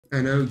I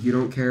know you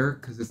don't care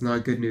because it's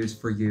not good news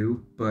for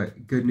you,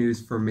 but good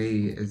news for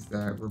me is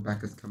that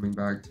Rebecca's coming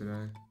back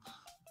today.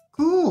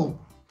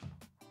 Cool.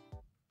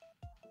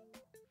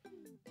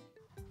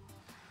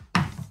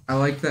 I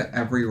like that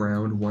every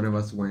round one of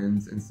us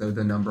wins, and so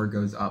the number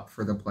goes up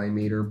for the play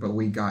meter, but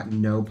we got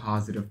no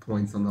positive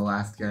points on the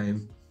last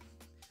game.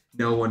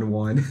 No one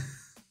won.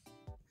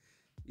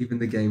 Even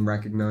the game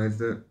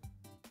recognized it.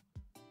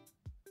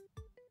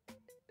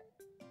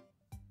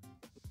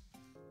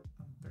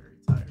 I'm very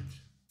tired.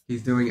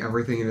 He's doing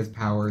everything in his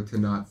power to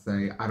not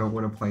say, I don't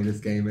want to play this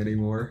game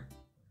anymore.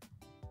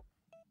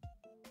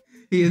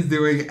 He is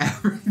doing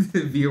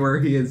everything, viewer,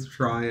 he is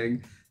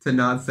trying to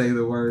not say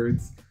the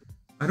words,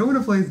 I don't want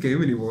to play this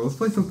game anymore, let's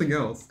play something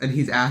else. And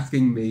he's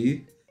asking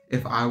me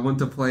if I want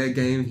to play a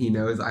game he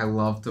knows I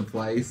love to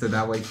play, so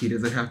that way he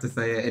doesn't have to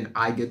say it and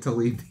I get to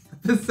leave the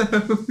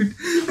episode.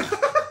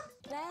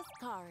 Last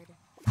card.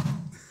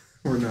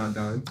 We're not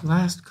done.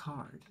 Last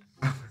card.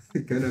 I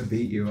was gonna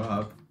beat you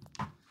up.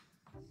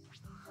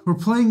 We're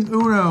playing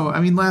Uno.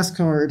 I mean, last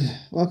card.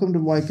 Welcome to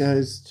White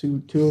Guys.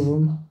 Two of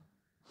them.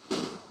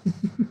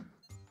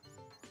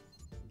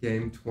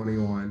 Game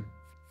 21.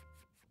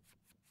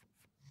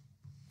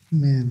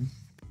 Man,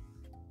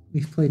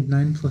 we've played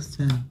 9 plus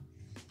 10.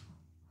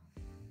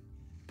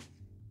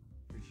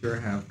 We sure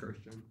have,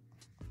 Christian.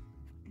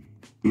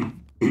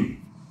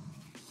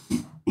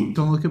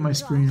 Don't look at my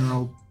screen or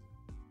I'll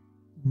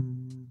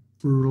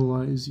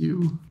brutalize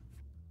you.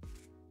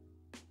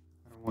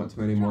 I don't want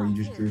to anymore, you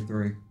just drew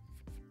 3.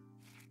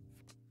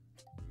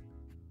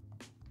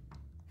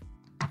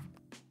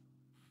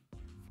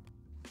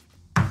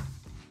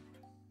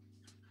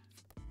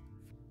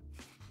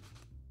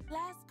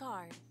 Last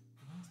card.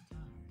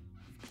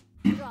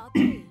 Draw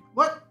 3.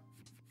 What?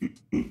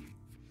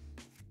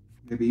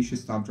 Maybe you should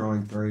stop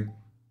drawing 3.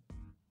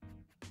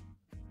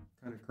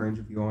 Kind of cringe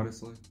of you,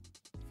 honestly.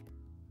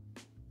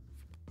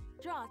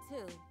 Draw 2.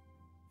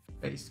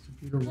 Base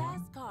computer 1.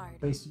 Last card.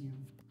 Base you.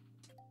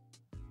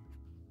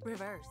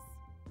 Reverse.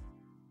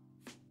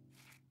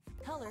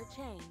 Color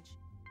change.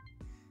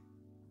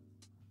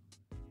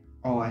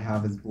 All I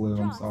have is blue,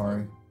 I'm Draw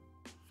sorry. 2.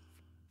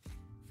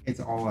 It's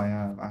all I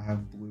have. I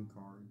have blue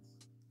cards.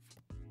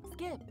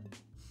 Skip.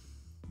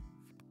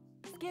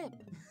 Skip.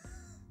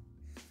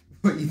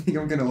 What, you think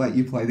I'm gonna let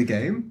you play the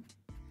game?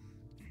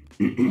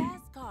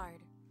 Last card.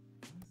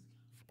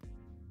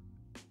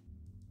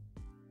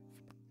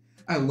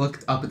 I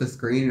looked up at the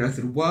screen and I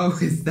said, whoa,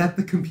 is that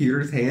the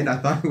computer's hand? I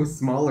thought it was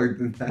smaller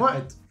than that.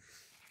 What?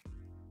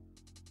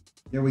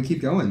 Yeah, we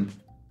keep going.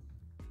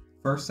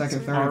 First, second,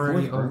 It's third, and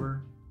already fourth.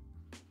 over.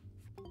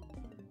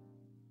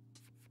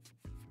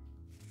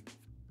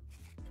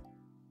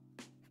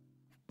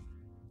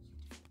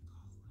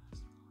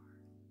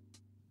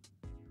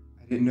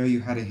 I didn't know you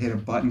had to hit a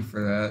button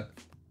for that.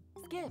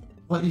 Skip.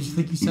 What, did you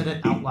think you said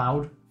it out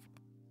loud?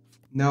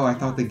 No, I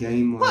thought the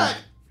game like...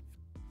 What?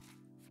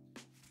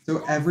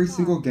 So every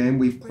single game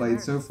we've played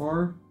so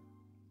far,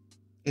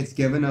 it's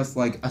given us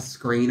like a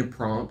screen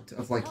prompt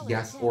of like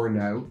yes or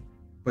no,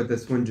 but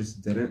this one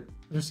just didn't.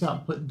 I just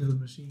got put into the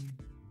machine.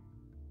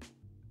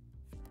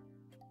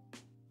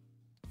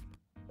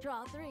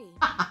 Draw 3.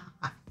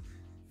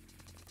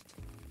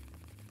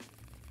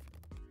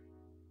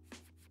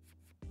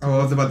 Oh,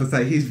 I was about to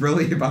say, he's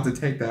really about to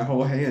take that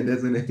whole hand,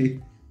 isn't he?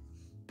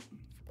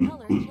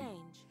 Color change.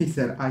 He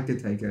said, I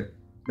could take it.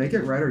 Make it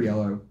red or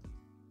yellow.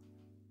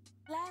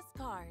 Last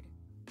card.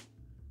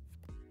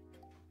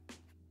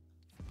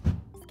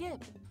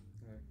 Skip.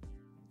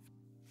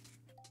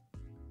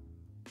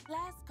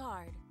 Last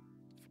card.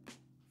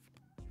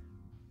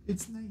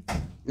 It's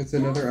Nathan. It's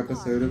another Last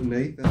episode card. of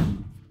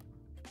Nathan.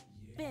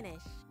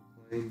 Finish.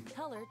 Playing.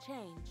 Color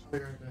change. I'll be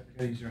right back. I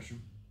gotta use the restroom.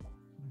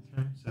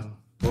 Okay. So,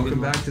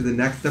 Welcome back to the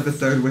next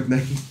episode with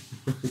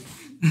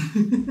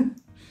Nathan.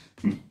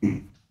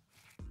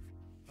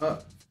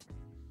 Last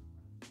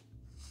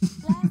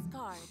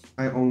card.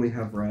 I only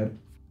have red.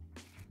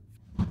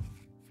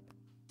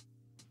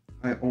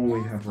 I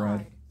only Last have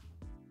red.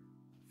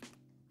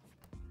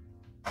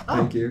 card. Oh,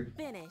 Thank you.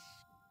 Finish.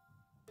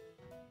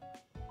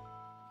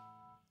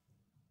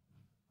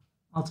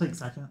 I'll take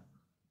second.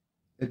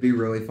 It'd be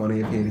really funny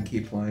if he had to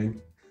keep playing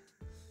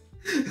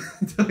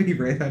until he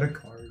ran out of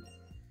cards.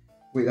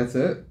 Wait, that's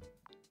it?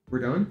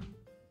 We're done?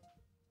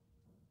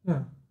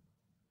 Yeah.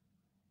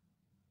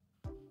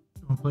 You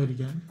want to play it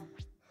again?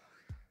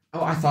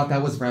 Oh, I thought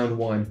that was round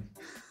 1.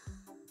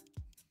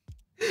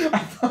 I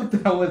thought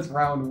that was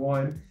round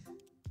 1.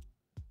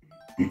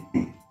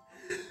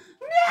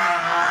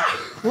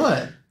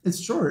 What?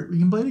 It's short. We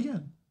can play it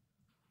again.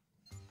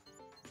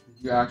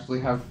 Did you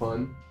actually have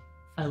fun?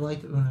 I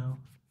like Uno.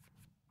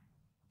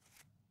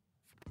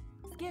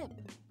 Skip.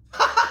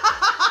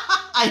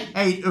 I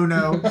hate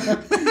Uno.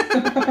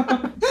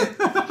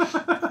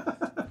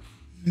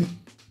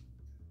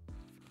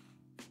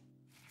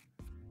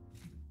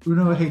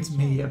 Uno hates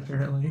me,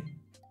 apparently.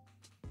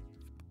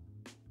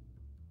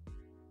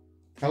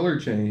 Color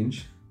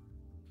change.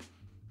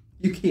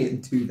 You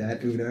can't do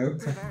that, Uno.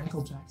 It's like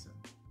Michael Jackson.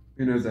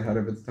 Uno's ahead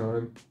of its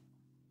time.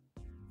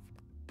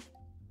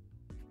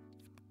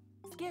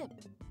 Skip.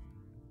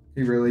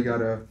 He really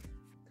got a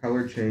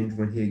color change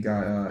when he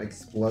got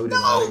exploded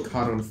and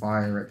caught on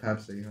fire at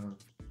Pepsi, huh?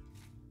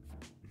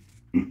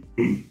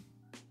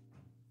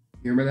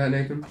 You remember that,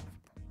 Nathan?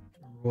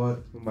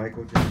 What? When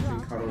Michael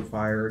Jackson caught on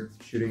fire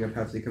shooting a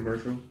Pepsi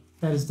commercial?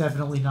 That is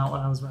definitely not what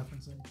I was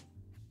referencing.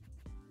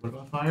 What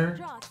about fire?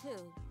 Draw 2.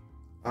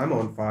 I'm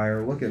on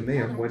fire. Look at me.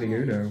 I'm winning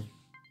Uno.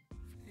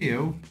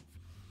 Ew.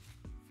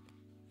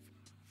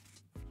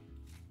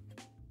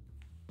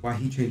 Why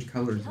he changed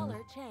colors? Color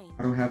Though? change.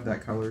 I don't have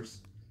that colors.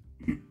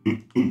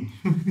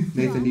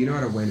 Nathan, do you know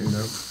how to win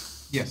Uno?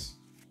 Yes.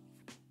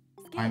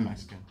 Skip. I'm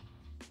Mexican.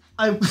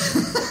 I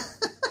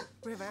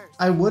Reverse.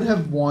 I would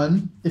have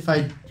won if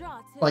I Draw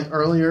 2. like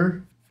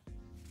earlier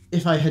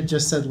if I had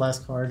just said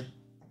last card.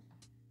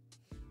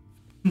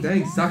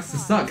 Dang, sucks to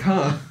suck,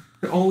 huh?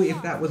 Only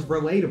if that was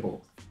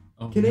relatable.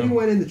 Oh, Can no.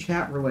 anyone in the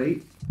chat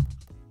relate?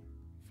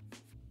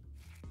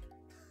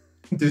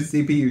 The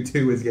CPU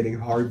 2 is getting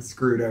hard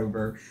screwed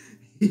over.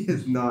 He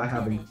is not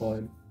having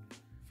fun.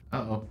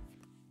 Uh-oh.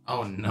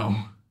 Oh, no.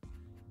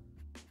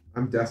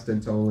 I'm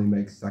destined to only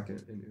make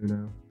second in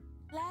Uno.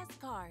 Last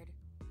card.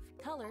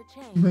 Color You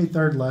change. made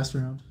third last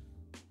round.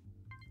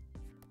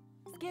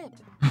 Skip.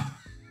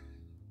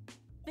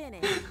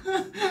 Finish.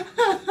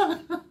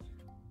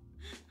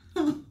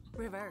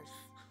 Reverse.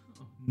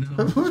 No.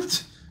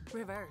 What?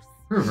 Reverse.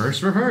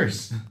 Reverse,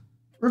 reverse.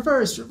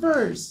 Reverse,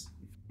 reverse.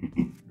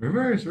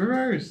 Reverse,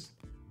 reverse.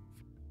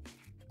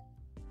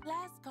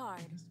 Last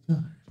card.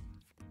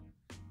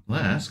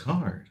 Last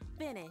card.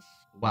 Finish.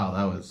 Wow,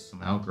 that was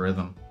some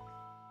algorithm.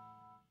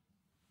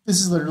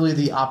 This is literally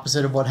the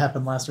opposite of what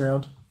happened last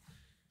round.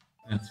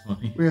 That's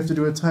funny. We have to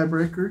do a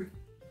tiebreaker.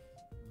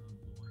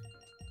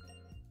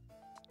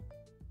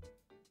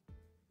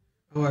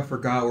 Oh, I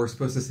forgot. We're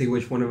supposed to see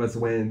which one of us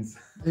wins.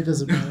 It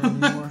doesn't matter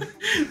anymore.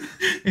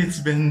 It's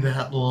been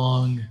that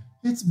long.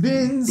 It's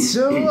been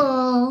so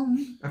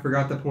long I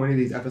forgot the point of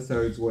these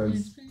episodes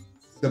was.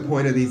 The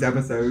point of these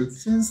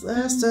episodes. since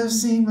last I've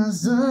seen my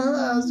son.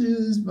 I was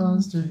just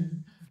monster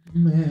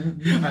man.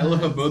 I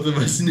love how both of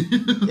us knew.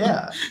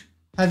 Yeah.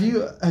 Have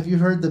you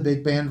heard the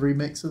big band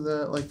remix of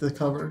the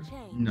cover? Color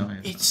change. No, I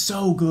It's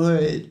so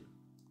good.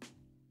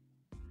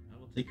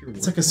 will take your word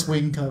It's like a for it.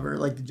 swing cover,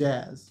 like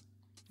jazz.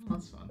 Oh,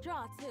 that's fun.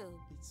 Draw 2.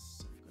 It's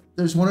so good.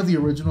 There's one of the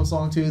original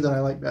song too that I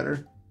like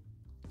better.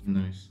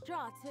 Nice.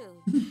 Draw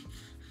 2.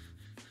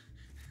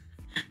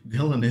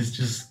 Dylan is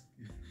just...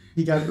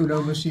 He got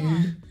Uno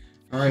machined.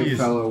 Alright, Jeez.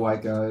 fellow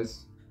white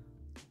guys.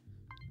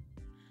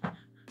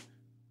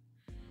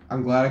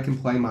 I'm glad I can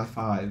play my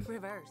 5.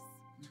 Reverse.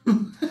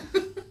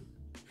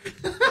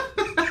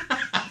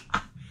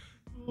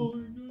 Oh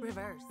my god.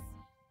 Reverse.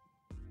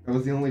 That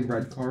was the only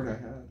red card I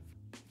had.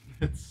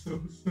 That's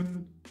so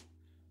sad.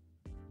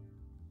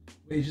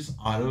 Wait, he just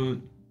auto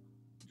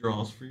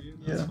draws for you?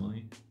 That's Yeah.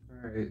 funny.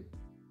 Alright.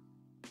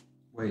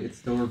 Wait, it's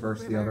still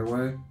reversed the other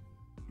way?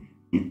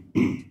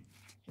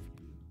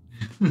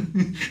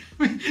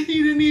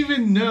 You didn't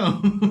even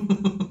know.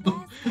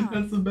 card.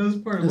 That's the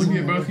best part. Doesn't Looking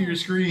at both matter. of your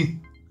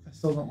screen. I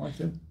still don't like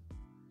him.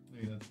 I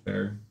mean, that's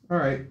fair.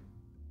 Alright.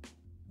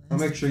 I'll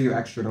make sure you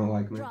extra don't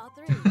like me. Draw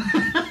 3.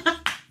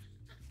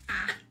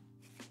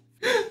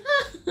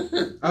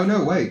 Oh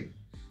no, wait.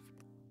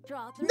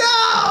 Draw 3.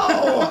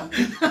 No!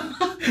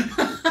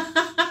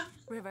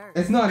 Reverse.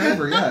 It's not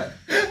over yet.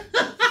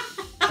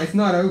 It's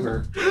not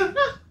over.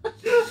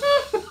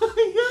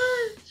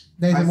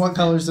 Nathan, what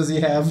colors does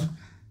he have?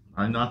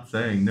 I'm not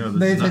saying no. This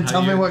Nathan, is not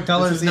tell how me you, what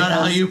colors this is he not has.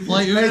 how you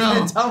play Uno.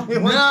 Nathan, tell me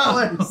what No.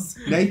 colors.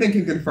 Nathan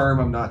can confirm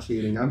I'm not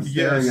cheating. I'm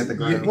staring Yes, at the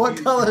ground.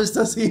 What colors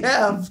does he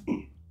have?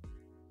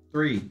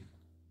 3.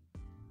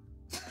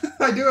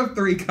 I do have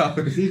 3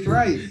 colors. He's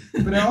right.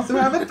 But I also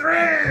have a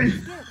 3!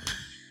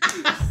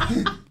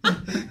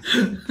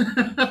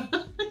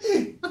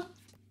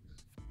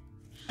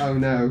 Oh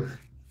no.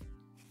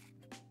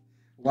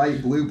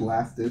 Light blue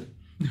blasted.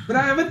 But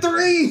I have a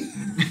 3!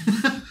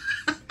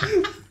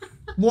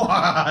 What?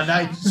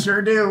 I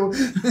sure do.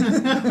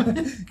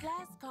 Last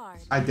card.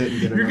 I didn't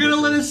get it. You're gonna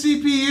let a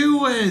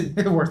CPU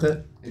win. Worth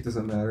it. It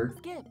doesn't matter.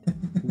 Skip.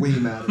 We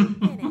matter.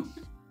 Finish.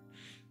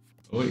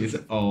 Oh, is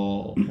it?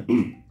 Oh.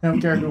 I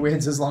don't care who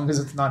wins as long as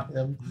it's not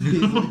him.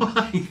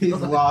 He's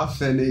La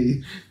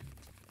Fini.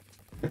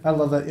 I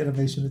love that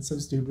animation. It's so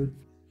stupid.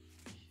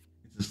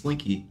 It's a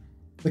slinky.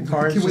 The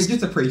card Can we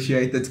just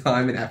appreciate the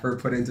time and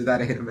effort put into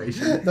that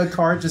animation? the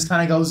card just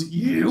kind of goes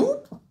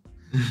you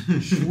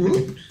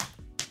Swoop.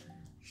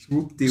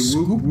 Swoop de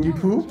whoop whoop.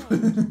 poop.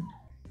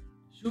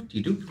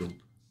 Shoopty doop doop.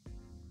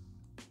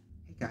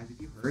 Hey guys, have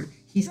you heard?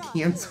 He's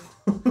canceled.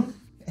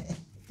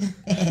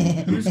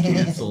 Who's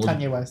canceled?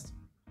 Kanye West.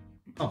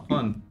 Oh,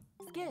 fun.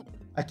 Skip.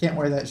 I can't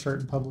wear that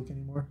shirt in public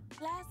anymore.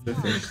 Last The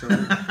card. fish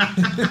song.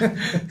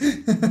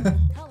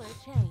 Color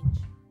change.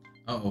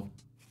 Oh,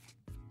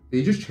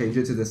 Did you just change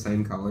it to the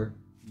same color?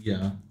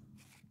 yeah.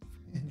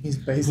 And he's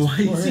based Why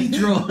for is he it.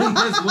 drawing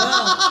as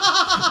well?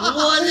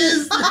 What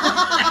is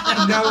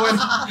that? No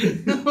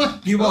one.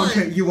 You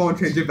won't. You won't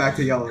change it back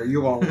to yellow.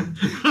 You won't.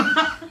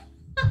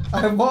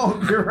 I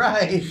won't. You're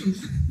right.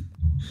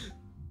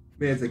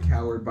 Man's a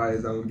coward by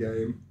his own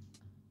game.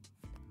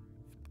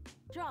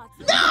 Draw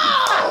 2.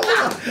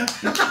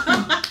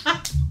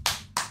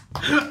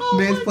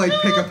 Man's played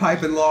pick a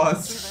pipe and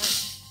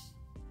lost.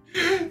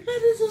 Reverse.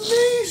 That is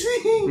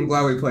amazing. I'm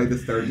glad we played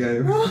this third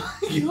game. Oh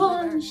my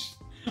gosh.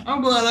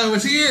 I'm glad I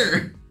was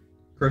here.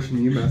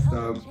 Christian, you messed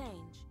Color up.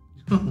 change.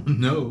 Oh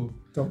no.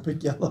 Don't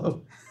pick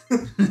yellow.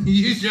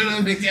 You should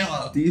have picked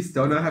yellow. Do you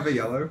still not have a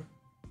yellow?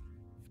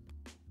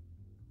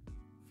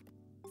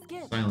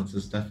 Skip. Silence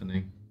is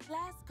deafening.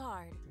 Last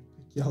card.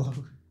 Pick yellow.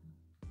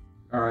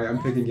 Alright,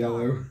 I'm picking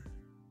yellow.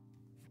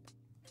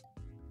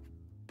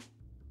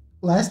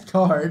 Last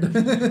card.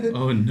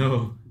 Oh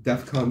no.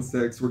 DEFCON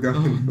 6, we're Oh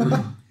going.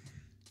 no.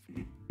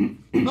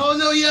 Oh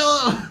no,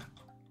 yellow. I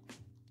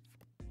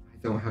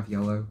don't have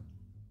yellow.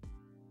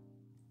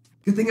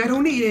 Good thing I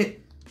don't need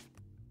it.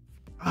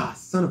 Ah,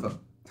 son of a.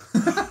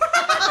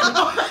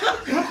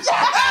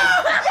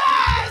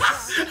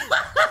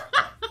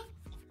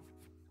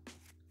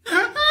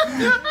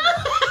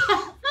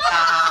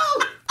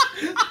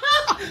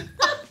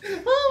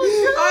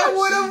 I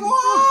would have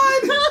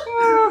won!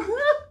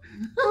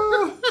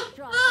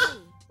 Draw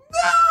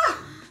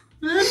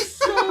 3. That's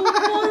so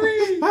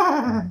funny.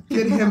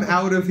 Get him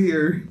out of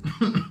here.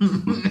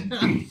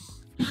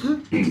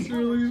 It's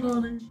really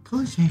funny.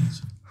 Color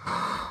change.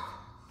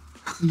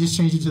 You just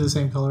changed it to the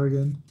same color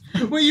again.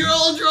 Well, you're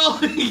all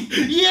drawing.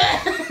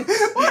 Yes.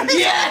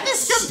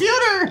 Yes.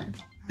 Computer!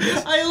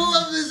 I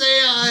love this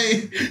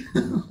AI.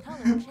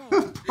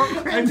 Color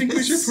change. I think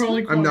we should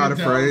probably. I'm not quiet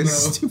down, afraid. though.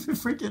 Stupid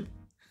freaking.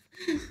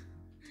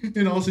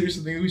 In all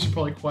seriousness, I think we should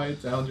probably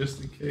quiet down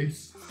just in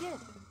case. Skip.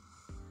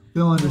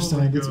 They'll Oh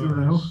understand. It's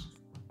Uno.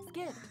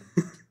 Skip.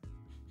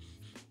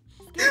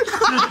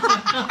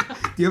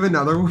 Do you have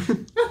another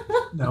one?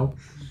 No.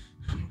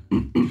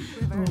 Reverse.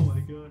 Oh my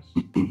gosh.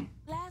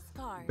 Last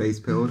card. Base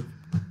pilled.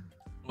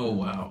 Oh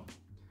wow.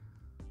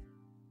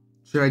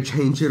 Should I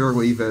change it or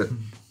leave it?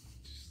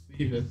 Just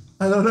leave it.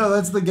 I don't know.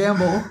 That's the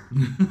gamble.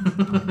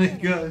 Oh my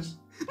gosh.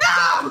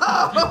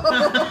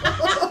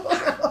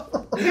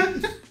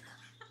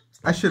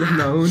 I should have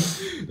known.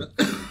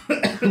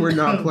 We're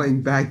not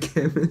playing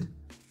backgammon.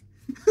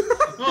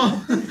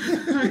 Oh.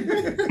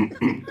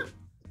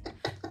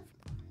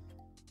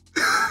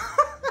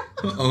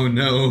 Oh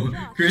no,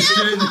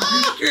 Christian!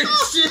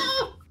 Christian!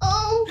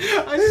 Oh!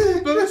 I see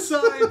both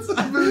sides.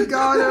 We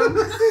got him.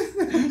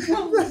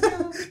 Oh my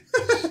gosh.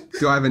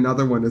 Do I have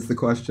another one? Is the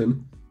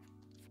question.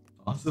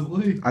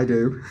 Possibly. I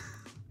do.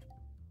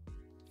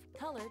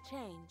 Color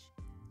change.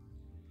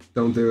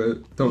 Don't do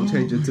it. Don't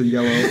change it to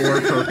yellow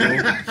or purple.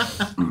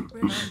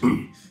 Reverse.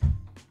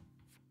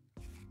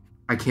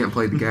 I can't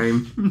play the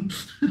game.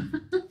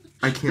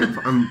 I can't.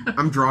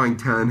 I'm drawing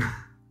 10.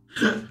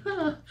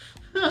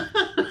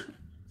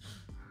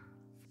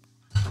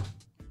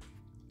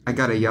 I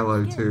got a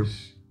yellow too.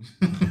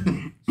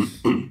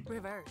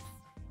 Reverse.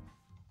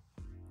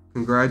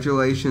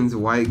 Congratulations,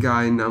 white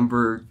guy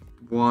number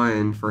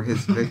 1 for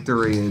his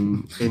victory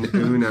in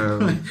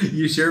Uno.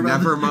 You sure about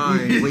Never this?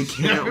 mind, You we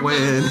sure can't about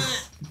win.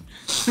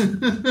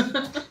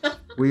 that?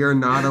 We are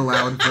not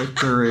allowed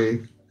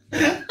victory.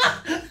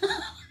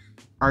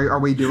 Are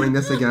we doing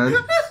this again?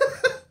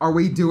 Are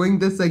we doing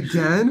this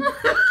again?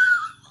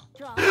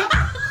 Draw.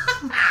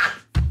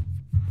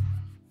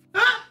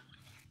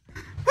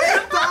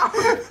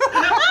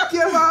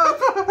 Give up!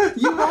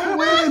 You won't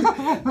win!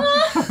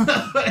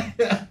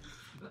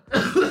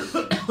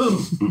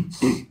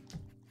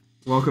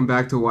 Welcome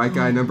back to white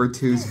guy number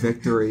 2's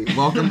victory.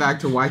 Welcome back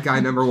to white guy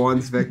number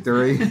 1's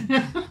victory,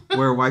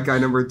 where white guy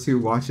number 2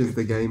 watches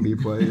the game be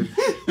played.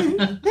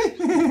 Oh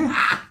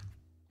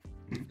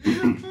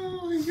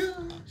my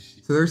gosh.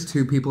 So there's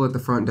 2 people at the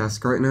front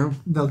desk right now,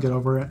 They'll get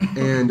over it.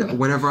 and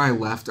whenever I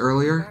left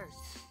earlier,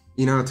 Reverse.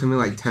 you know, it took me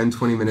like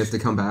 10-20 minutes to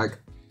come back.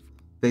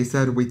 They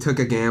said we took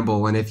a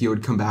gamble and if you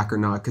would come back or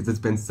not because it's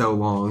been so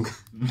long.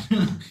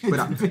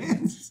 But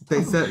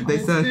they said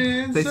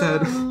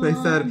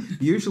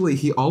usually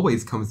he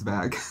always comes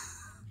back.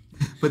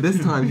 But this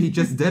time he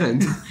just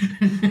didn't.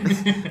 Color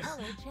change.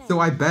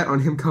 So I bet on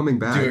him coming Do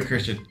back. it,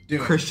 Christian. Do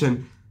it.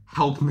 Christian,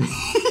 help me.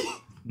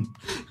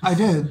 I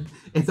did.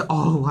 It's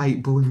all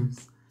light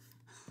blues.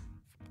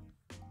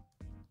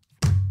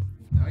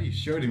 Now you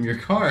showed him your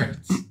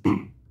cards.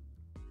 Go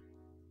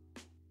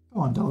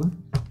on, Dylan.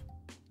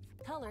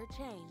 Color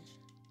change.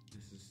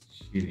 This is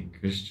cheating,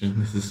 Christian.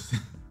 This is.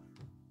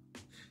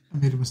 I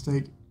made a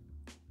mistake.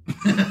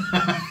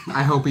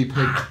 I hope he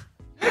picked.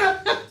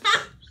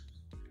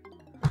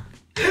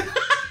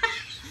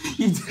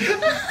 Change.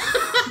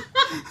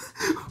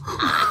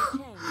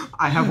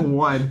 I have a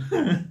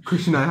 1.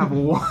 Christian, I have a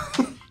 1.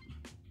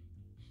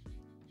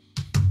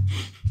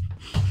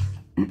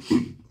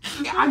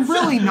 Yeah, I'm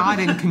really not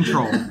in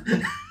control.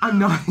 I'm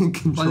not in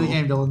Play control. the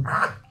game, Dylan.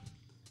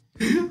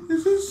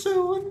 This is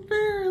so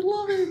unfair. I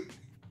love it.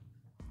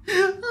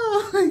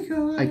 Oh my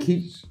god.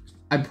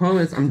 I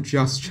promise I'm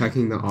just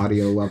checking the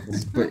audio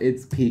levels, but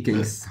it's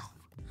peaking so.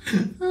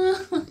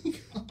 Oh my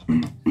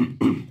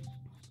god.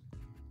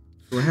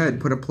 Go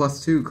ahead, put a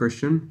 +2,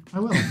 Christian. I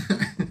will.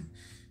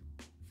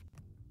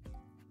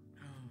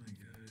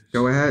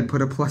 Go ahead,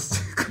 put a plus 2.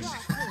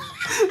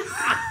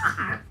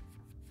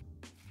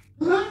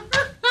 Draw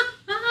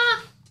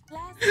 2.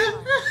 Last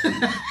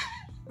card.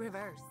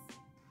 Reverse.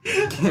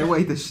 Can't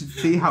wait to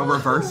see how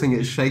reversing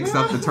it shakes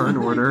up the turn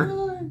order.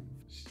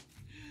 Gosh.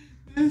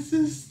 This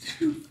is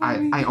too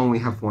funny. I only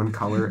have one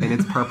color, and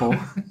it's purple.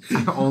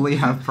 I only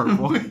have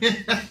purple.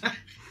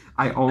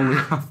 I only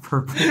have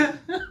purple.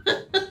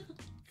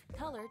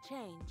 Color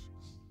change.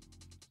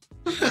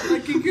 I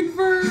can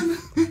confirm.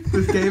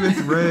 This game is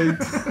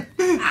rigged.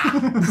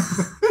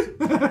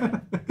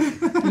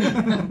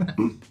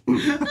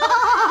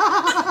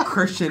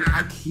 Christian,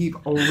 I keep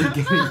only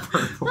getting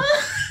purple.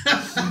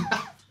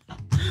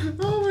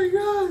 Oh my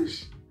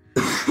gosh.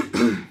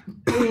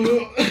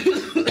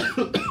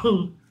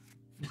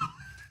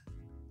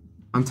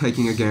 I'm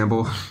taking a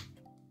gamble.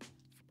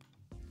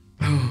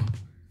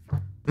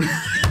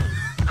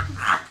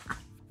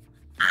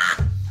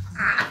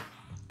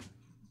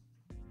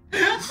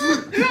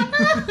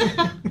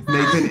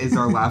 Nathan is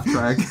our laugh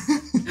track.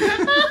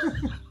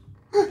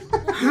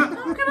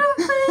 I'm gonna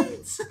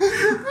faint.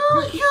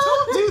 Oh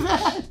Don't do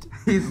that.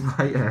 He's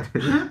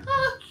lightheaded. my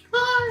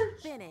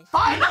gosh. Finish.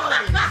 Finally.